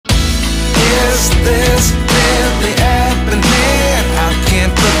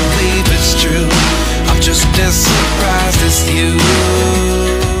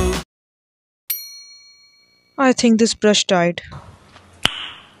I think this brush died.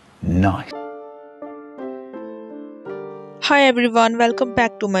 Nice. Hi everyone, welcome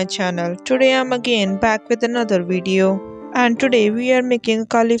back to my channel. Today I'm again back with another video. And today we are making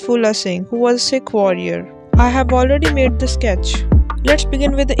Akali Phula Singh, who was a Sikh warrior. I have already made the sketch. Let's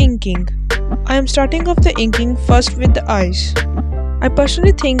begin with the inking. I am starting off the inking first with the eyes. I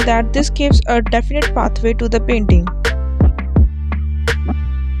personally think that this gives a definite pathway to the painting.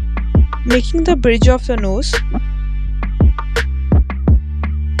 Making the bridge of the nose.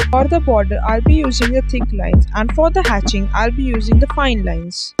 For the border, I'll be using the thick lines, and for the hatching, I'll be using the fine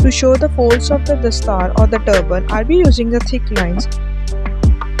lines. To show the folds of the dastar or the turban, I'll be using the thick lines.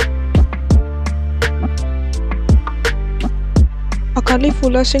 Akali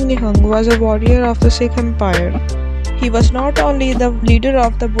Phula Singh Nihang was a warrior of the Sikh Empire. He was not only the leader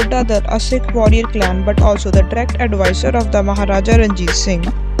of the Buddha, a Sikh warrior clan, but also the direct advisor of the Maharaja Ranjit Singh.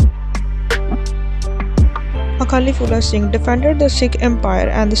 Akali Phula Singh defended the Sikh Empire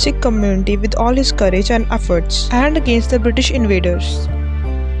and the Sikh community with all his courage and efforts, and against the British invaders.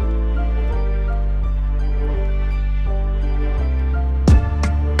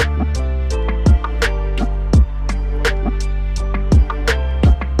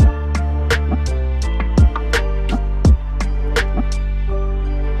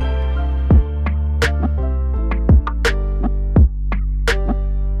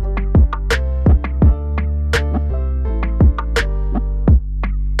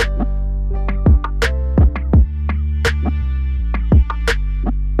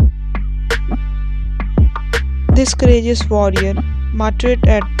 This courageous warrior martyred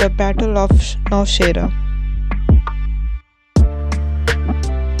at the Battle of Nowshera.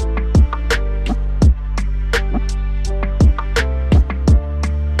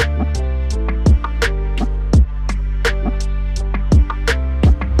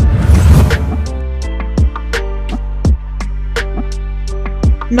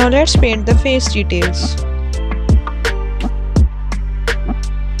 Now let's paint the face details.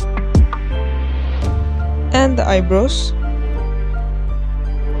 And the eyebrows.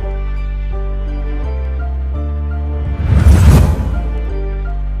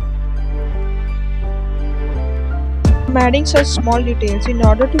 I'm adding such small details in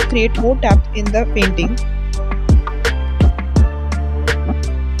order to create more depth in the painting.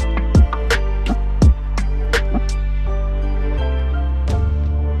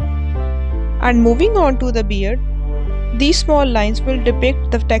 And moving on to the beard, these small lines will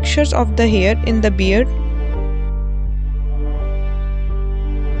depict the textures of the hair in the beard.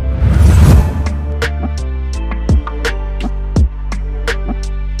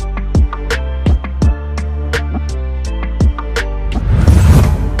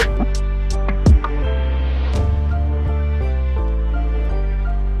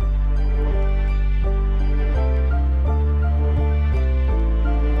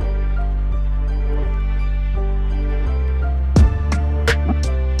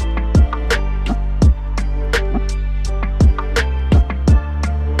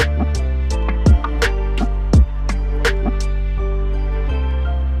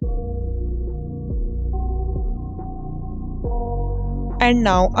 And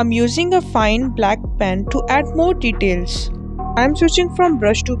now I'm using a fine black pen to add more details. I'm switching from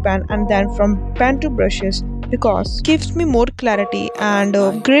brush to pen and then from pen to brushes because it gives me more clarity and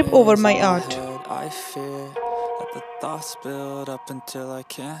grip over my art. I fear that the thoughts build up until I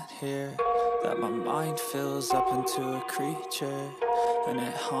can't hear, that my mind fills up into a creature, and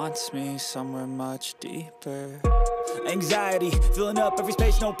it haunts me somewhere much deeper. Anxiety filling up every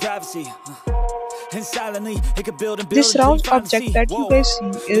space, no privacy. And silently, it could build and build. This round object that you guys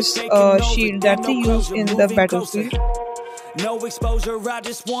see is a shield that they use in the battlefield. No exposure, I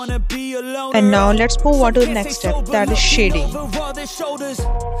just wanna be alone. And now let's move on to the next step, that is shading.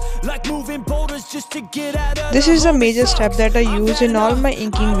 This is a major step that I use in all my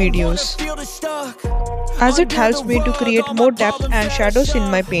inking videos, as it helps me to create more depth and shadows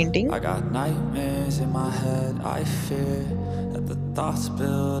in my painting. I got nightmares in my head, I fear that the thoughts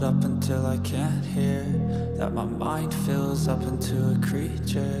build up until I can't hear, that my mind fills up into a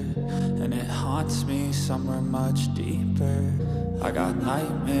creature, and it haunts me somewhere much deeper. I got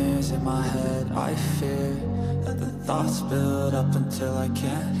nightmares in my head, I fear that the thoughts build up until I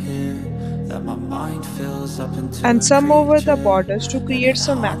can't hear, that my mind fills up into and some over the borders to create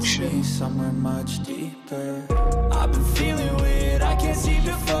some action. Somewhere much deeper. I've been feeling weird, I can't seem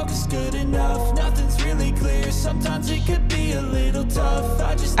to focus good enough. Nothing's really clear, sometimes it could be a little tough.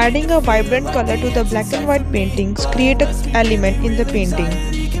 Adding a vibrant color to the black and white paintings create an element in the painting.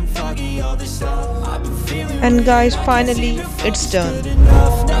 And guys, finally, it's done.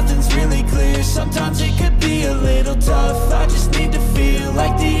 Nothing's really clear. Sometimes it could be a little tough. I just need to feel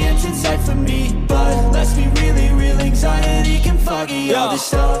like the end's in sight for me. But let's be really real, anxiety can foggy all this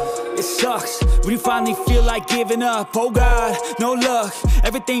stuff. It sucks when you finally feel like giving up. Oh God, no luck.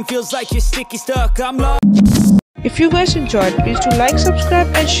 Everything feels like you're sticky stuck. I'm lost. If you guys enjoyed, please do like, subscribe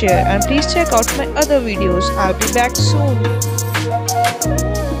and share, and please check out my other videos. I'll be back soon.